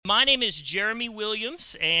My name is Jeremy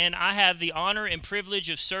Williams, and I have the honor and privilege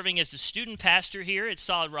of serving as the student pastor here at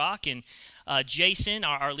Solid Rock. And Jason,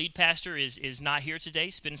 our lead pastor, is not here today,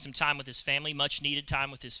 spending some time with his family, much needed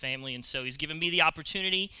time with his family. And so he's given me the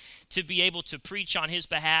opportunity to be able to preach on his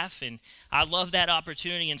behalf. And I love that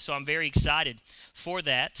opportunity, and so I'm very excited for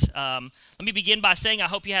that. Let me begin by saying I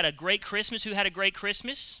hope you had a great Christmas. Who had a great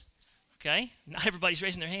Christmas? Okay. Not everybody's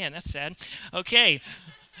raising their hand. That's sad. Okay.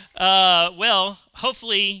 Well,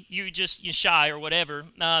 hopefully you're shy or whatever.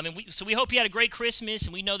 So we hope you had a great Christmas,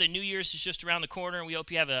 and we know that New Year's is just around the corner, and we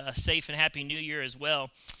hope you have a safe and happy New Year as well.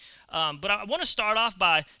 But I want to start off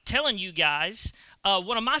by telling you guys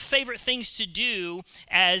one of my favorite things to do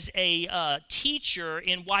as a teacher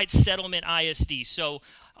in White Settlement ISD. So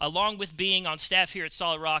along with being on staff here at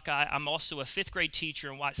Solid Rock, I'm also a fifth grade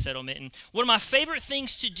teacher in White Settlement. And one of my favorite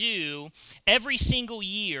things to do every single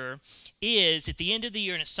year is at the end of the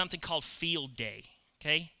year, and it's something called Field Day,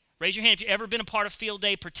 okay? Raise your hand if you've ever been a part of Field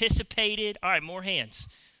Day, participated. All right, more hands.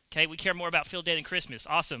 Okay, we care more about Field Day than Christmas.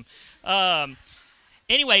 Awesome.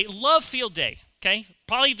 Anyway, love Field Day, okay?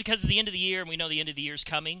 Probably because it's the end of the year, and we know the end of the year is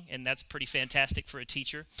coming, and that's pretty fantastic for a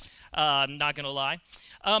teacher. I'm not going to lie.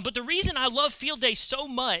 But the reason I love Field Day so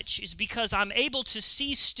much is because I'm able to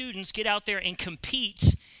see students get out there and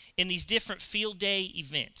compete in these different Field Day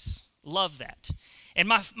events. Love that. And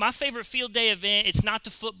my favorite Field Day event, it's not the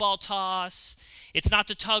football toss, it's not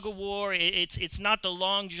the tug of war, it's not the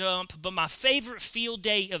long jump, but my favorite Field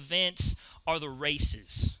Day events are the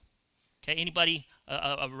races. Okay, anybody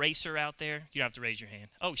a racer out there? You don't have to raise your hand.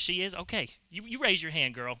 Oh, she is? Okay, you raise your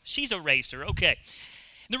hand, girl. She's a racer, okay.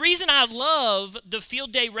 The reason I love the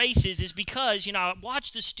Field Day races is because, I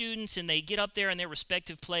watch the students and they get up there in their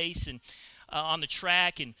respective place and on the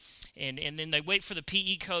track and then they wait for the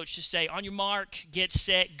PE coach to say, on your mark, get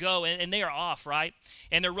set, go, and they are off, right?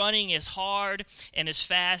 And they're running as hard and as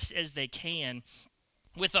fast as they can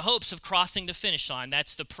with the hopes of crossing the finish line.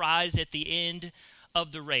 That's the prize at the end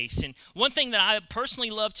of the race. And one thing that I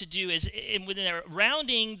personally love to do is when they're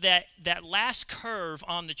rounding that last curve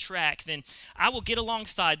on the track, then I will get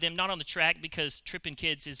alongside them, not on the track because tripping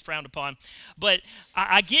kids is frowned upon, but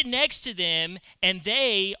I get next to them and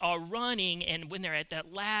they are running, and when they're at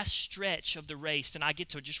that last stretch of the race, then I get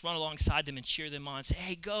to just run alongside them and cheer them on and say,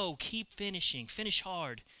 hey, go, keep finishing, finish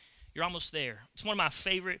hard. You're almost there. It's one of my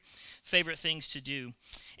favorite things to do.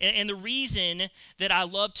 And the reason that I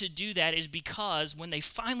love to do that is because when they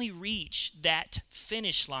finally reach that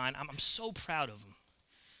finish line, I'm so proud of them.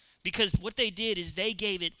 Because what they did is they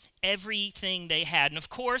gave it everything they had. And of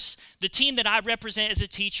course, the team that I represent as a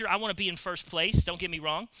teacher, I want to be in first place, don't get me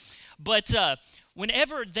wrong. But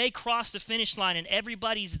whenever they cross the finish line and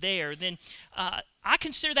everybody's there, then I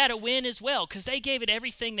consider that a win as well, because they gave it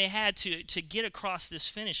everything they had to get across this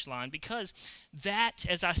finish line, because that,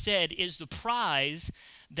 as I said, is the prize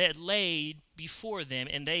that laid before them,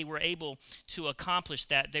 and they were able to accomplish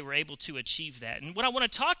that. They were able to achieve that. And what I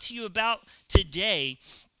want to talk to you about today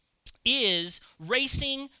is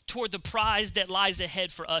racing toward the prize that lies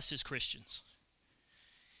ahead for us as Christians.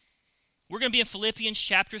 We're going to be in Philippians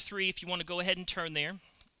chapter 3, if you want to go ahead and turn there.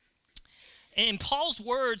 And Paul's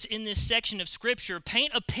words in this section of Scripture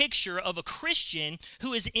paint a picture of a Christian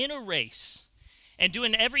who is in a race and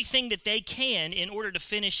doing everything that they can in order to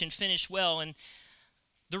finish and finish well. And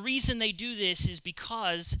the reason they do this is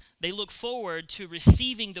because they look forward to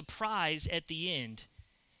receiving the prize at the end.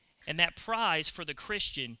 And that prize for the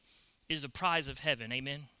Christian is the prize of heaven.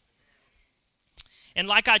 Amen? And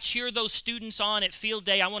like I cheer those students on at Field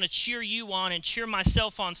Day, I want to cheer you on and cheer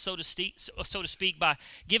myself on, so to speak, by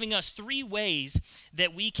giving us 3 ways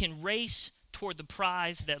that we can race toward the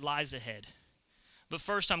prize that lies ahead. But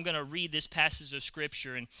first, I'm going to read this passage of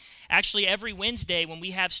Scripture. And actually, every Wednesday when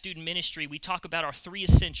we have student ministry, we talk about our 3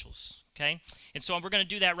 essentials, okay? And so we're going to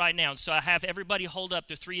do that right now. So I have everybody hold up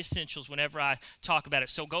their 3 essentials whenever I talk about it.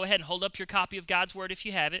 So go ahead and hold up your copy of God's Word if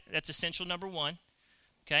you have it. That's essential number 1,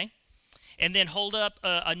 okay? And then hold up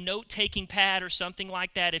a note-taking pad or something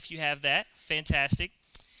like that if you have that. Fantastic.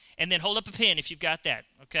 And then hold up a pen if you've got that,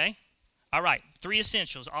 okay? All right, 3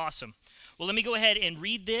 essentials. Awesome. Well, let me go ahead and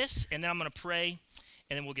read this, and then I'm going to pray,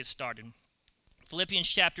 and then we'll get started. Philippians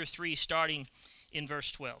chapter 3, starting in verse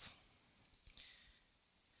 12.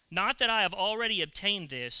 Not that I have already obtained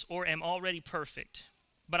this or am already perfect,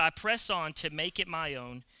 but I press on to make it my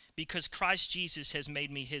own because Christ Jesus has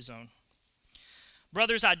made me his own.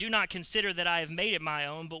 Brothers, I do not consider that I have made it my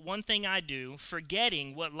own, but one thing I do,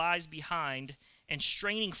 forgetting what lies behind and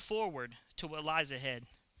straining forward to what lies ahead.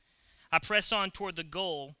 I press on toward the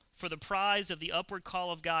goal for the prize of the upward call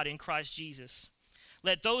of God in Christ Jesus.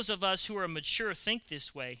 Let those of us who are mature think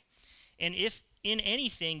this way, and if in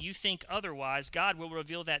anything you think otherwise, God will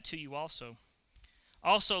reveal that to you also.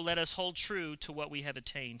 Also, let us hold true to what we have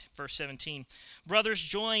attained. Verse 17, brothers,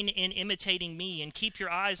 join in imitating me and keep your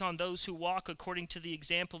eyes on those who walk according to the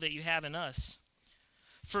example that you have in us.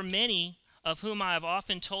 For many of whom I have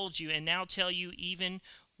often told you and now tell you even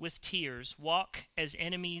with tears, walk as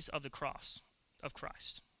enemies of the cross of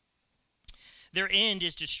Christ. Their end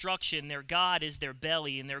is destruction, their God is their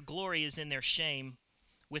belly, and their glory is in their shame,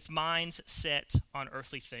 with minds set on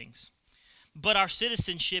earthly things. But our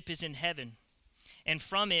citizenship is in heaven, and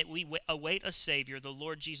from it we await a Savior, the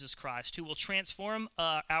Lord Jesus Christ, who will transform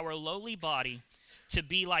our lowly body to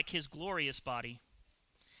be like his glorious body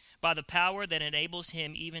by the power that enables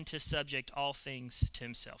him even to subject all things to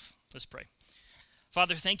himself. Let's pray.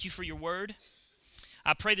 Father, thank you for your word.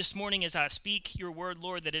 I pray this morning as I speak your word,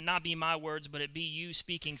 Lord, that it not be my words, but it be you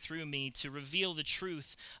speaking through me to reveal the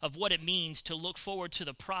truth of what it means to look forward to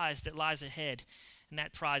the prize that lies ahead, and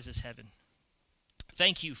that prize is heaven.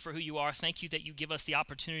 Thank you for who you are. Thank you that you give us the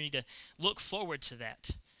opportunity to look forward to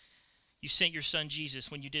that. You sent your son Jesus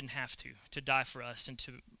when you didn't have to die for us and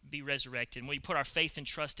to be resurrected. And when we put our faith and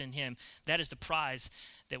trust in him, that is the prize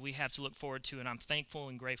that we have to look forward to, and I'm thankful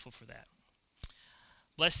and grateful for that.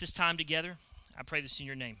 Bless this time together. I pray this in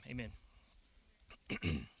your name. Amen.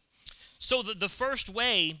 So the first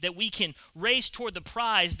way that we can race toward the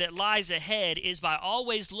prize that lies ahead is by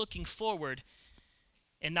always looking forward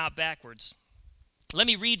and not backwards. Let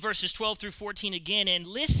me read verses 12 through 14 again and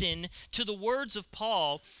listen to the words of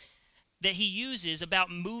Paul that he uses about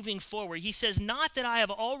moving forward. He says, not that I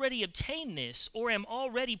have already obtained this or am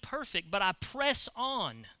already perfect, but I press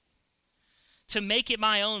on to make it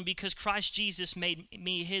my own because Christ Jesus made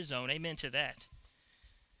me his own. Amen to that.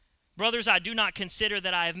 Brothers, I do not consider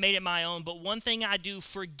that I have made it my own, but one thing I do,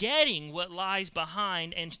 forgetting what lies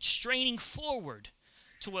behind and straining forward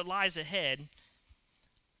to what lies ahead,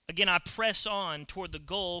 again, I press on toward the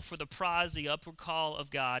goal for the prize, the upward call of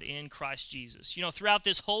God in Christ Jesus. You know, throughout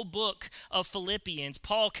this whole book of Philippians,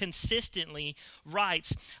 Paul consistently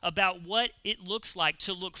writes about what it looks like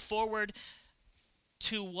to look forward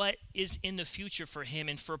to what is in the future for him.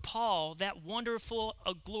 And for Paul, that wonderful,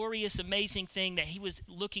 glorious, amazing thing that he was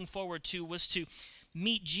looking forward to was to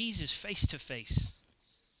meet Jesus face to face.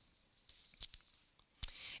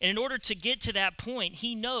 And in order to get to that point,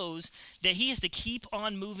 he knows that he has to keep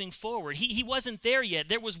on moving forward. He wasn't there yet.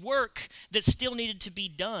 There was work that still needed to be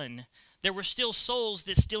done. There were still souls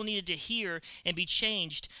that still needed to hear and be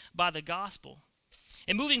changed by the gospel.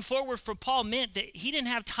 And moving forward for Paul meant that he didn't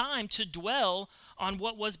have time to dwell on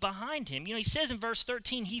what was behind him. You know, he says in verse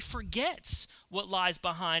 13, he forgets what lies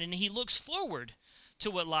behind and he looks forward to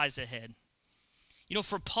what lies ahead. You know,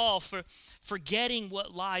 for Paul, forgetting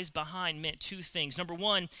what lies behind meant two things. Number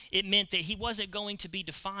one, it meant that he wasn't going to be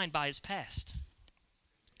defined by his past.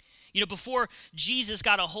 You know, before Jesus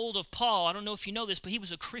got a hold of Paul, I don't know if you know this, but he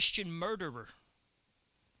was a Christian murderer.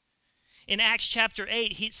 In Acts chapter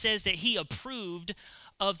 8, it says that he approved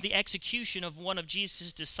of the execution of one of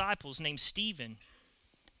Jesus' disciples named Stephen.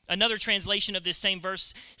 Another translation of this same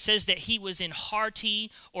verse says that he was in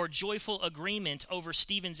hearty or joyful agreement over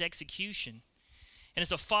Stephen's execution. And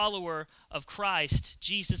as a follower of Christ,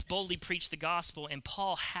 Jesus boldly preached the gospel, and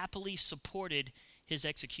Paul happily supported his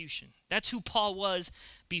execution. That's who Paul was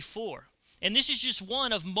before. And this is just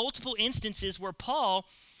one of multiple instances where Paul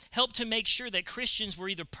helped to make sure that Christians were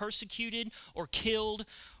either persecuted or killed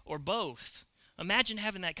or both. Imagine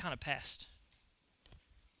having that kind of past.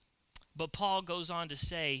 But Paul goes on to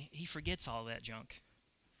say he forgets all that junk.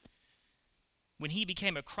 When he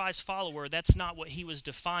became a Christ follower, that's not what he was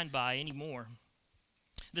defined by anymore.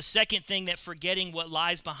 The second thing that forgetting what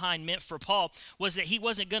lies behind meant for Paul was that he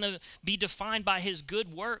wasn't going to be defined by his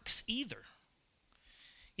good works either.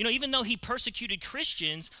 You know, even though he persecuted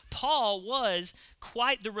Christians, Paul was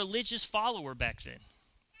quite the religious follower back then.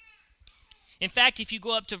 In fact, if you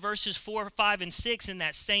go up to verses 4, 5, and 6 in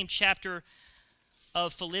that same chapter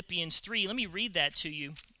of Philippians 3, let me read that to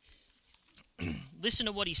you. Listen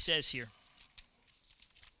to what he says here.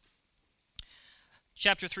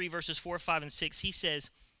 Chapter 3, verses 4, 5, and 6, he says,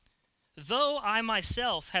 though I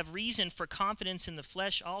myself have reason for confidence in the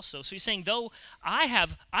flesh also. So he's saying, though I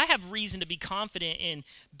have reason to be confident in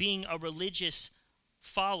being a religious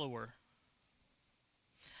follower,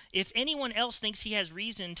 if anyone else thinks he has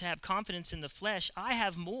reason to have confidence in the flesh, I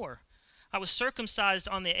have more. I was circumcised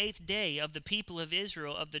on the 8th day of the people of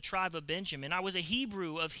Israel of the tribe of Benjamin. I was a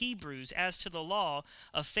Hebrew of Hebrews, as to the law,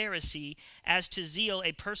 a Pharisee, as to zeal,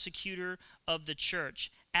 a persecutor of the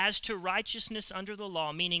church, as to righteousness under the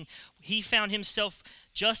law, meaning he found himself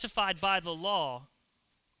justified by the law.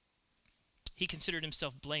 He considered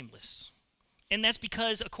himself blameless. And that's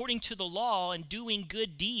because according to the law and doing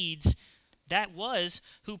good deeds, that was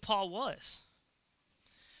who Paul was.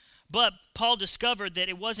 But Paul discovered that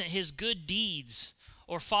it wasn't his good deeds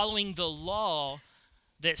or following the law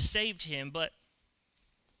that saved him, but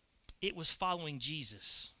it was following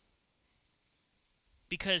Jesus.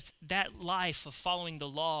 Because that life of following the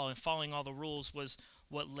law and following all the rules was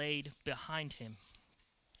what laid behind him.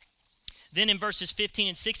 Then in verses 15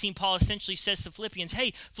 and 16, Paul essentially says to Philippians,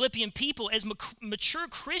 hey, Philippian people, as mature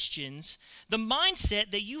Christians, the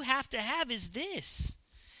mindset that you have to have is this,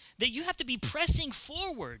 that you have to be pressing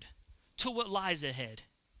forward to what lies ahead.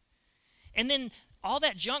 And then all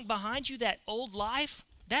that junk behind you, that old life,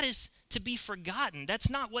 that is to be forgotten. That's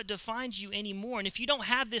not what defines you anymore. And if you don't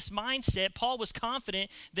have this mindset, Paul was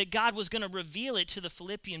confident that God was going to reveal it to the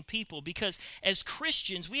Philippian people, because as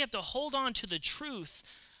Christians, we have to hold on to the truth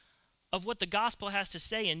of what the gospel has to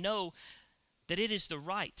say and know that it is the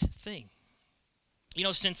right thing. You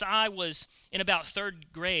know, since I was in about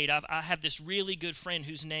third grade, I have this really good friend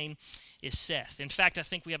whose name is Seth. In fact, I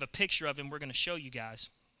think we have a picture of him we're going to show you guys.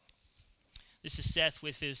 This is Seth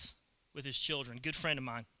with his children, good friend of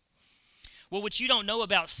mine. Well, what you don't know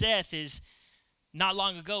about Seth is not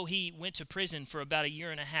long ago he went to prison for about 1.5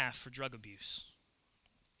 years for drug abuse.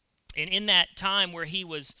 And in that time where he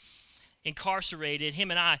was incarcerated,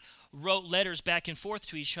 him and I wrote letters back and forth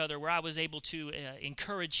to each other where I was able to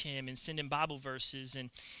encourage him and send him Bible verses. And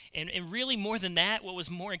really more than that, what was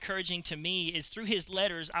more encouraging to me is through his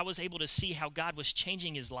letters, I was able to see how God was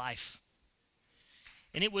changing his life.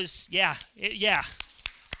 And it was, it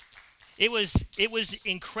was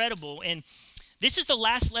incredible. And this is the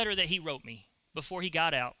last letter that he wrote me before he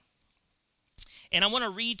got out. And I want to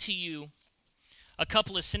read to you a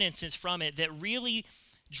couple of sentences from it that really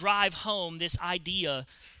drive home this idea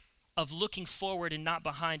of looking forward and not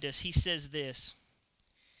behind us. He says this.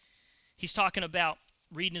 He's talking about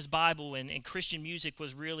reading his Bible, and Christian music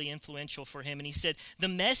was really influential for him. And he said, the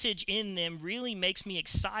message in them really makes me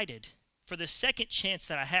excited for the second chance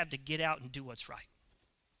that I have to get out and do what's right.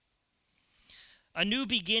 A new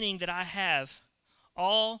beginning that I have,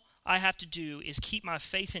 all I have to do is keep my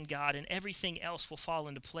faith in God, and everything else will fall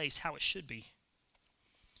into place how it should be.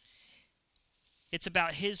 It's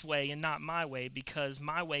about his way and not my way, because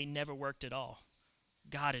my way never worked at all.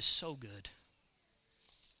 God is so good.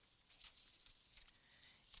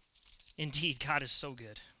 Indeed, God is so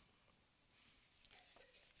good.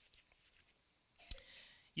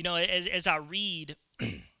 You know, as I read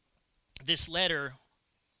this letter,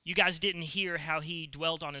 you guys didn't hear how he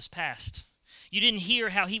dwelled on his past. You didn't hear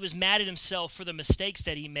how he was mad at himself for the mistakes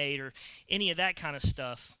that he made or any of that kind of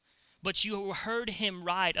stuff. But you heard him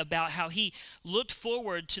write about how he looked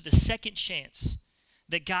forward to the second chance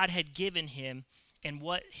that God had given him and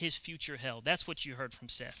what his future held. That's what you heard from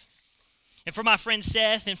Seth. And for my friend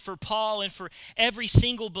Seth and for Paul and for every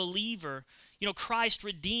single believer, you know, Christ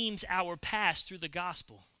redeems our past through the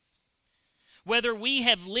gospel. Whether we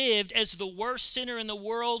have lived as the worst sinner in the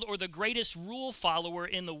world or the greatest rule follower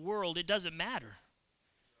in the world, it doesn't matter.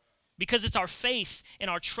 Because it's our faith and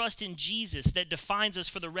our trust in Jesus that defines us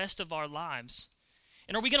for the rest of our lives.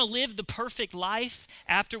 And are we going to live the perfect life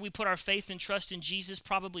after we put our faith and trust in Jesus?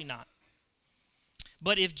 Probably not.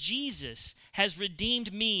 But if Jesus has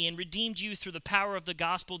redeemed me and redeemed you through the power of the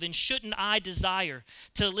gospel, then shouldn't I desire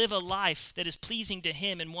to live a life that is pleasing to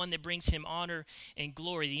him and one that brings him honor and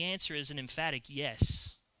glory? The answer is an emphatic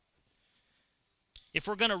yes. If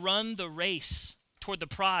we're going to run the race toward the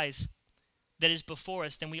prize that is before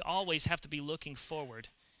us, then we always have to be looking forward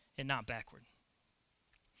and not backward.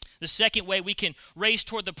 The second way we can race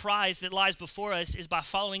toward the prize that lies before us is by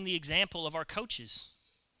following the example of our coaches.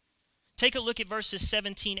 Take a look at verses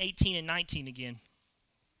 17, 18, and 19 again.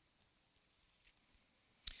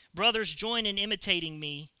 Brothers, join in imitating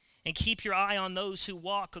me and keep your eye on those who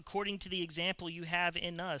walk according to the example you have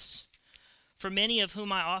in us. For many of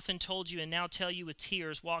whom I often told you and now tell you with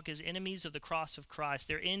tears walk as enemies of the cross of Christ.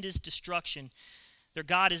 Their end is destruction. Their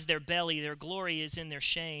God is their belly. Their glory is in their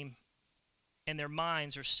shame. And their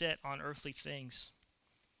minds are set on earthly things.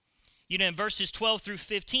 You know, in verses 12 through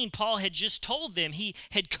 15, Paul had just told them, he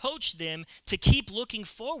had coached them to keep looking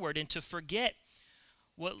forward and to forget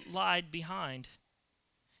what lied behind.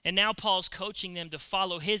 And now Paul's coaching them to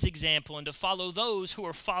follow his example and to follow those who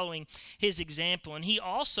are following his example. And he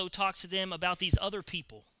also talks to them about these other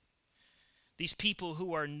people, these people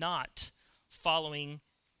who are not following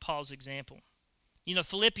Paul's example. You know,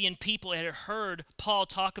 Philippian people had heard Paul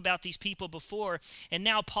talk about these people before, and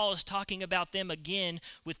now Paul is talking about them again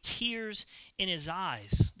with tears in his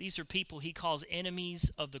eyes. These are people he calls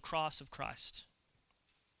enemies of the cross of Christ.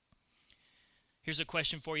 Here's a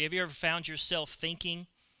question for you. Have you ever found yourself thinking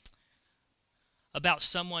about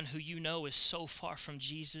someone who you know is so far from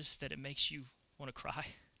Jesus that it makes you want to cry?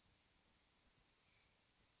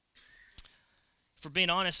 If we're being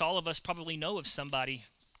honest, all of us probably know of somebody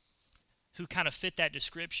who kind of fit that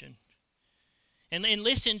description. And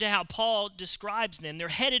listen to how Paul describes them. They're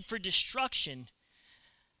headed for destruction.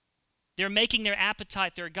 They're making their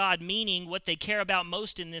appetite their God, meaning what they care about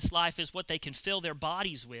most in this life is what they can fill their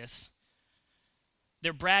bodies with.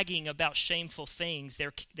 They're bragging about shameful things.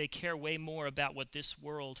 They care way more about what this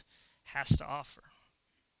world has to offer.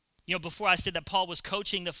 You know, before I said that Paul was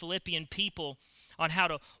coaching the Philippian people on how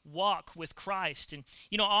to walk with Christ. And,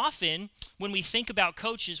 you know, often when we think about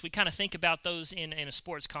coaches, we kind of think about those in a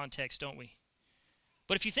sports context, don't we?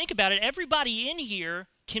 But if you think about it, everybody in here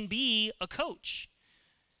can be a coach.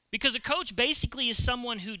 Because a coach basically is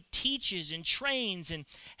someone who teaches and trains and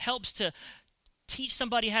helps to teach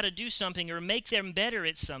somebody how to do something or make them better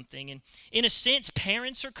at something. And in a sense,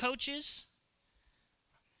 parents are coaches.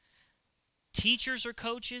 Teachers are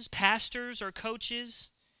coaches. Pastors are coaches.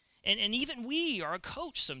 And even we are a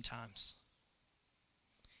coach sometimes.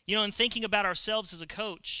 You know, in thinking about ourselves as a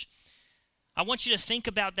coach, I want you to think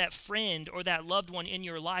about that friend or that loved one in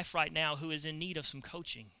your life right now who is in need of some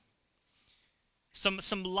coaching.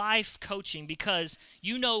 Some life coaching, because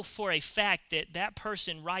you know for a fact that that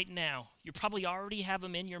person right now, you probably already have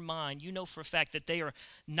them in your mind. You know for a fact that they are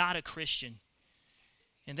not a Christian.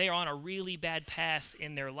 And they are on a really bad path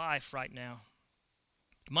in their life right now.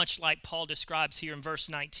 Much like Paul describes here in verse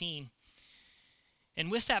 19.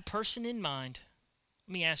 And with that person in mind,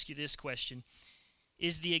 let me ask you this question.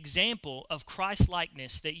 Is the example of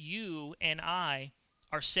Christ-likeness that you and I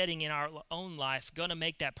are setting in our own life going to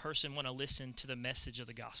make that person want to listen to the message of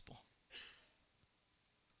the gospel?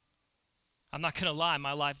 I'm not going to lie,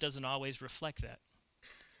 my life doesn't always reflect that.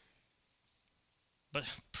 But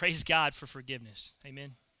praise God for forgiveness.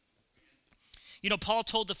 Amen. You know, Paul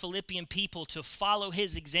told the Philippian people to follow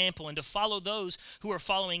his example and to follow those who are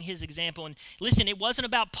following his example. And listen, it wasn't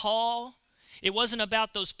about Paul. It wasn't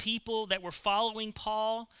about those people that were following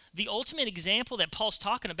Paul. The ultimate example that Paul's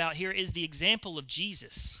talking about here is the example of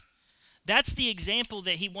Jesus. That's the example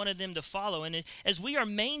that he wanted them to follow. And as we are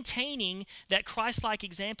maintaining that Christ-like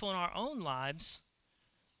example in our own lives,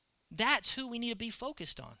 that's who we need to be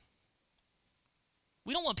focused on.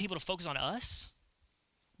 We don't want people to focus on us,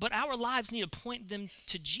 but our lives need to point them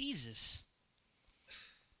to Jesus.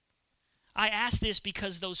 I ask this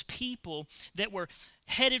because those people that were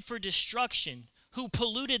headed for destruction, who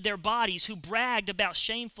polluted their bodies, who bragged about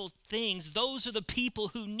shameful things, those are the people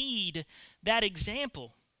who need that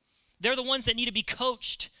example. They're the ones that need to be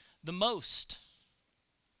coached the most.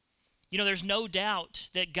 You know, there's no doubt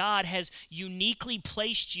that God has uniquely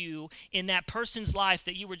placed you in that person's life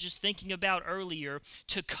that you were just thinking about earlier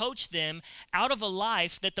to coach them out of a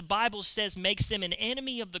life that the Bible says makes them an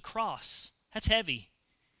enemy of the cross. That's heavy.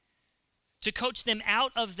 To coach them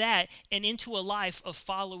out of that and into a life of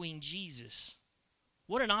following Jesus.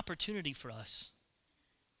 What an opportunity for us.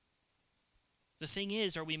 The thing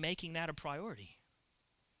is, are we making that a priority?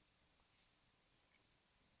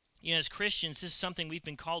 You know, as Christians, this is something we've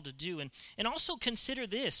been called to do. And also consider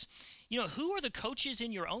this. You know, who are the coaches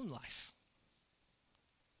in your own life?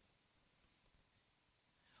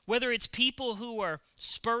 Whether it's people who are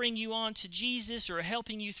spurring you on to Jesus or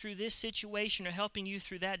helping you through this situation or helping you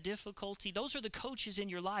through that difficulty, those are the coaches in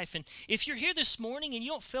your life. And if you're here this morning and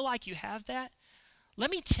you don't feel like you have that,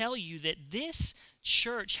 let me tell you that this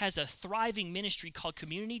church has a thriving ministry called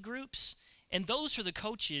community groups, and those are the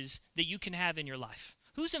coaches that you can have in your life.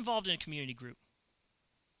 Who's involved in a community group?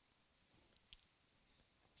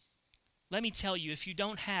 Let me tell you, if you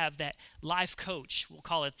don't have that life coach, we'll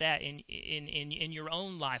call it that, in your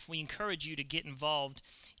own life, we encourage you to get involved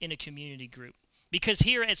in a community group. Because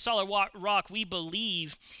here at Solid Rock, we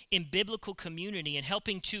believe in biblical community and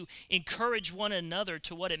helping to encourage one another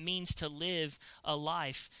to what it means to live a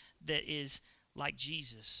life that is like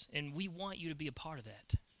Jesus. And we want you to be a part of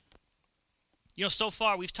that. You know, so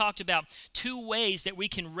far we've talked about two ways that we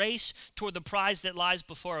can race toward the prize that lies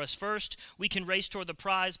before us. First, we can race toward the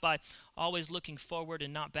prize by always looking forward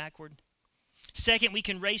and not backward. Second, we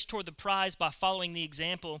can race toward the prize by following the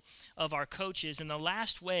example of our coaches. And the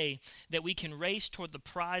last way that we can race toward the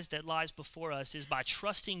prize that lies before us is by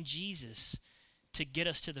trusting Jesus to get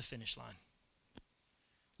us to the finish line.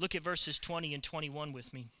 Look at verses 20 and 21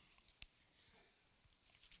 with me.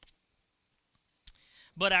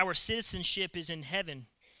 But our citizenship is in heaven,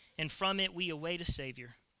 and from it we await a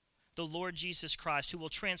Savior, the Lord Jesus Christ, who will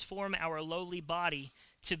transform our lowly body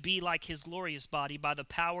to be like his glorious body by the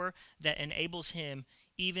power that enables him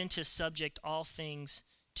even to subject all things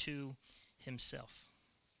to himself.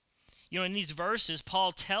 In these verses,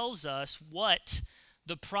 Paul tells us what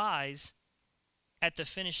the prize at the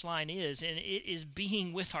finish line is, and it is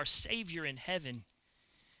being with our Savior in heaven.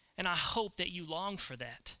 And I hope that you long for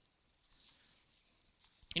that.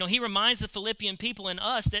 He reminds the Philippian people and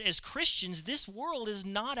us that as Christians, this world is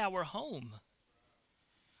not our home.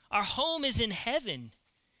 Our home is in heaven.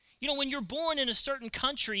 When you're born in a certain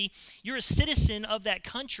country, you're a citizen of that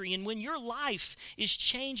country. And when your life is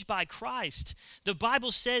changed by Christ, the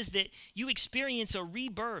Bible says that you experience a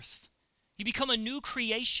rebirth. You become a new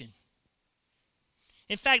creation.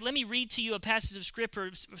 In fact, let me read to you a passage of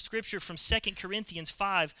scripture from 2 Corinthians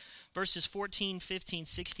 5, verses 14, 15,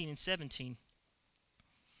 16, and 17.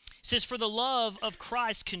 It says, "For the love of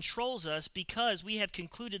Christ controls us, because we have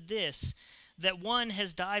concluded this, that one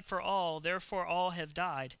has died for all, therefore all have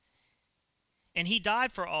died. And he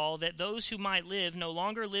died for all, that those who might live no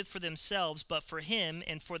longer live for themselves, but for him,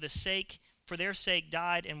 and for their sake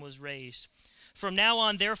died and was raised. From now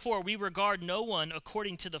on, therefore, we regard no one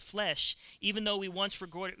according to the flesh, even though we once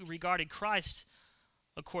regarded Christ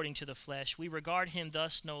according to the flesh. We regard him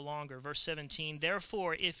thus no longer." Verse 17,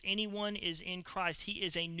 "Therefore, if anyone is in Christ, he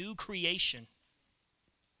is a new creation."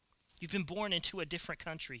 You've been born into a different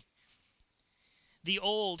country. "The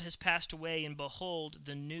old has passed away, and behold,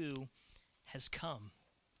 the new has come."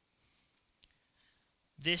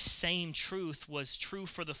 This same truth was true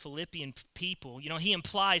for the Philippian people. He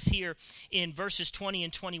implies here in verses 20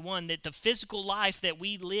 and 21 that the physical life that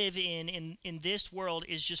we live in this world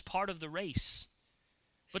is just part of the race.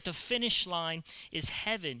 But the finish line is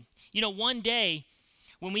heaven. One day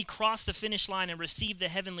when we cross the finish line and receive the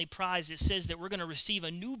heavenly prize, it says that we're going to receive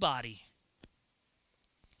a new body.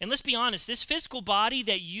 And let's be honest, this physical body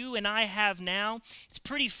that you and I have now, it's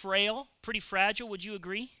pretty frail, pretty fragile. Would you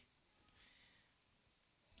agree?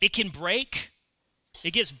 It can break.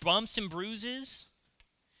 It gets bumps and bruises.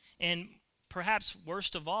 And perhaps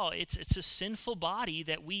worst of all, it's a sinful body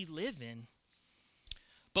that we live in.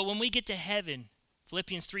 But when we get to heaven,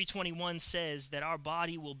 Philippians 3:21 says that our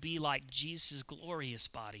body will be like Jesus' glorious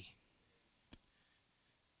body,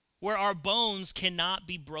 where our bones cannot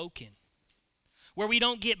be broken, where we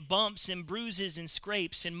don't get bumps and bruises and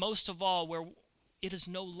scrapes, and most of all, where it is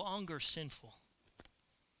no longer sinful.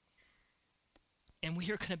 And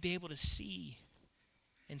we are going to be able to see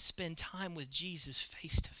and spend time with Jesus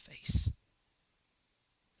face to face.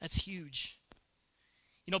 That's huge.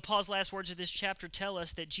 Paul's last words of this chapter tell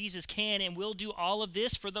us that Jesus can and will do all of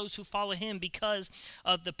this for those who follow him because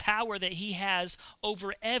of the power that he has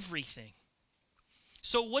over everything.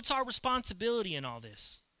 So what's our responsibility in all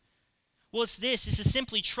this? Well, it's to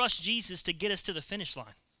simply trust Jesus to get us to the finish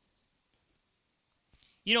line.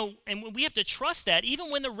 And we have to trust that even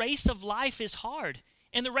when the race of life is hard.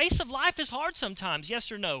 And the race of life is hard sometimes,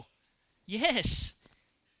 yes or no? Yes.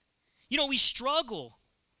 We struggle.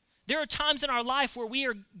 There are times in our life where we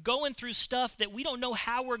are going through stuff that we don't know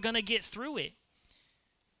how we're going to get through it.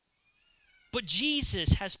 But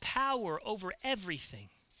Jesus has power over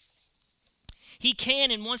everything. He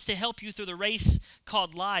can and wants to help you through the race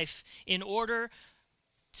called life in order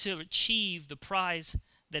to achieve the prize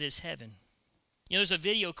that is heaven. There's a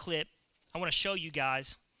video clip I want to show you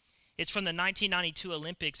guys. It's from the 1992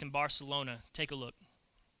 Olympics in Barcelona. Take a look.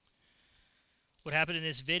 What happened in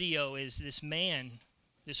this video is this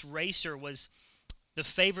racer was the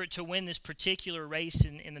favorite to win this particular race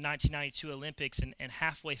in the 1992 Olympics, and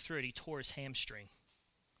halfway through it, he tore his hamstring.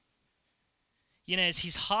 As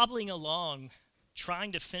he's hobbling along,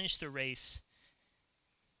 trying to finish the race,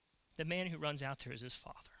 the man who runs out there is his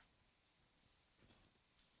father.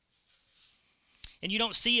 And you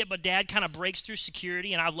don't see it, but Dad kind of breaks through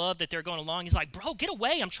security, and I love that they're going along. He's like, "Bro, get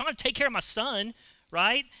away. I'm trying to take care of my son,"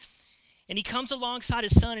 right? And he comes alongside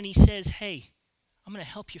his son, and he says, "Hey, I'm going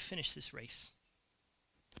to help you finish this race."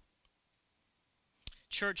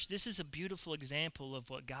 Church, this is a beautiful example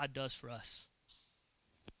of what God does for us.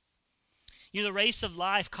 The race of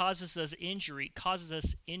life causes us injury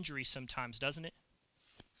sometimes, doesn't it?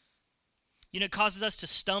 It causes us to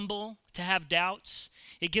stumble, to have doubts.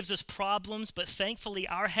 It gives us problems, but thankfully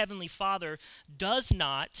our Heavenly Father does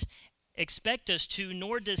not expect us to,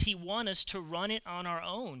 nor does he want us to run it on our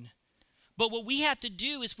own. But what we have to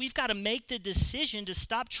do is we've got to make the decision to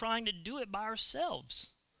stop trying to do it by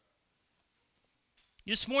ourselves.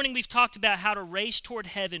 This morning we've talked about how to race toward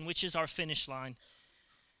heaven, which is our finish line.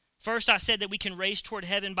 First, I said that we can race toward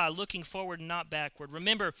heaven by looking forward and not backward.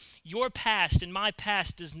 Remember, your past and my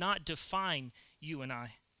past does not define you and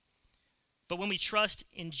I. But when we trust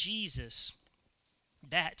in Jesus,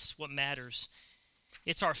 that's what matters.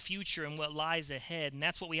 It's our future and what lies ahead, and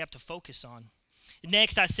that's what we have to focus on.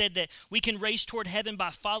 Next, I said that we can race toward heaven by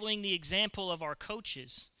following the example of our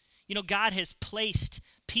coaches. You know, God has placed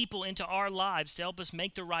people into our lives to help us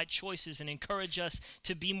make the right choices and encourage us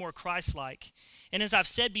to be more Christ-like. And as I've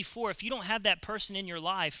said before, if you don't have that person in your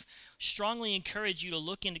life, strongly encourage you to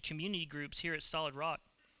look into community groups here at Solid Rock.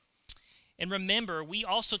 And remember, we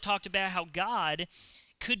also talked about how God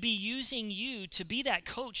could be using you to be that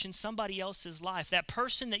coach in somebody else's life, that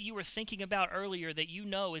person that you were thinking about earlier that you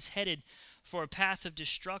know is headed for a path of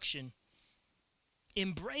destruction.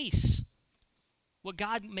 Embrace what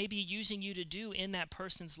God may be using you to do in that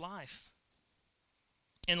person's life.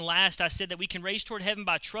 And last, I said that we can race toward heaven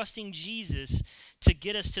by trusting Jesus to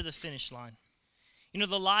get us to the finish line. You know,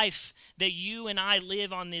 the life that you and I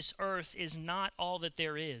live on this earth is not all that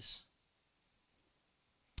there is.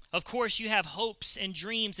 Of course, you have hopes and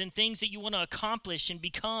dreams and things that you want to accomplish and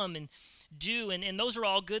become and do, and those are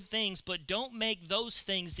all good things, but don't make those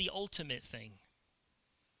things the ultimate thing.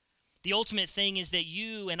 The ultimate thing is that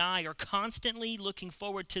you and I are constantly looking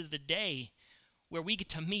forward to the day where we get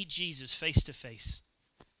to meet Jesus face to face.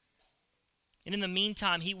 And in the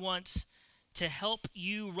meantime, he wants to help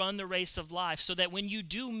you run the race of life so that when you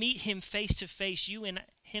do meet him face to face, you and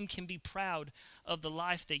him can be proud of the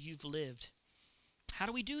life that you've lived. How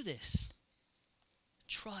do we do this?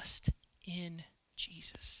 Trust in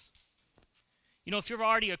Jesus. You know, if you're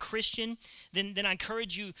already a Christian, then I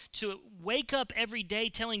encourage you to wake up every day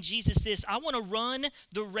telling Jesus this: I want to run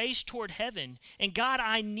the race toward heaven. And God,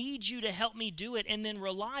 I need you to help me do it, and then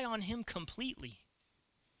rely on him completely.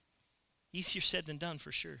 Easier said than done,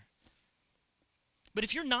 for sure. But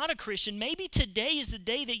if you're not a Christian, maybe today is the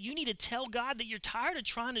day that you need to tell God that you're tired of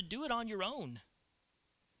trying to do it on your own.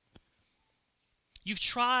 You've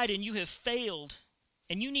tried and you have failed,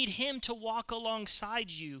 and you need him to walk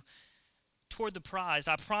alongside you toward the prize.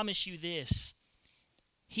 I promise you this: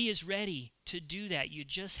 he is ready to do that. You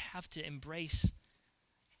just have to embrace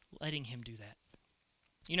letting him do that.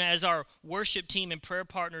 You know, as our worship team and prayer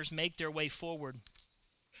partners make their way forward,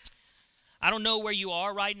 I don't know where you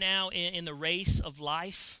are right now in the race of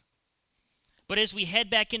life, but as we head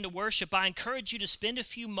back into worship, I encourage you to spend a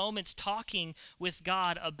few moments talking with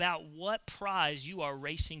God about what prize you are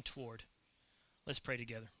racing toward. Let's pray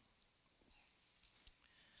together.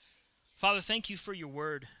 Father, thank you for your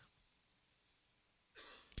word.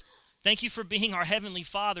 Thank you for being our Heavenly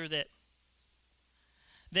Father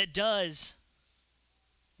that does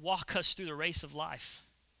walk us through the race of life.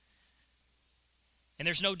 And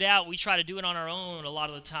there's no doubt we try to do it on our own a lot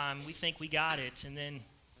of the time. We think we got it, and then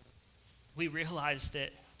we realize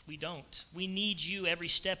that we don't. We need you every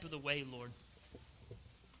step of the way, Lord.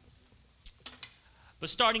 But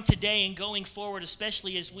starting today and going forward,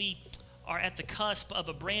 especially as we are at the cusp of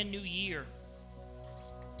a brand new year,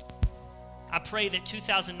 I pray that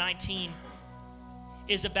 2019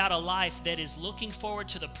 is about a life that is looking forward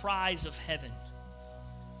to the prize of heaven,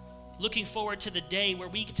 looking forward to the day where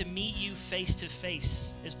we get to meet you face to face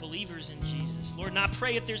as believers in Jesus. Lord, and I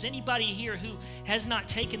pray if there's anybody here who has not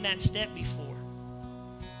taken that step before,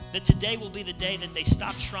 that today will be the day that they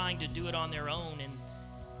stop trying to do it on their own and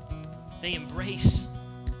they embrace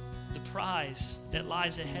the prize that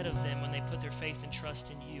lies ahead of them when they put their faith and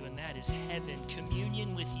trust in you, and that is heaven,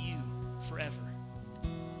 communion with you forever.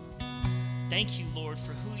 Thank you, Lord,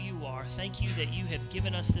 for who you are. Thank you that you have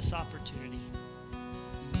given us this opportunity.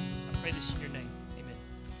 I pray this in your name.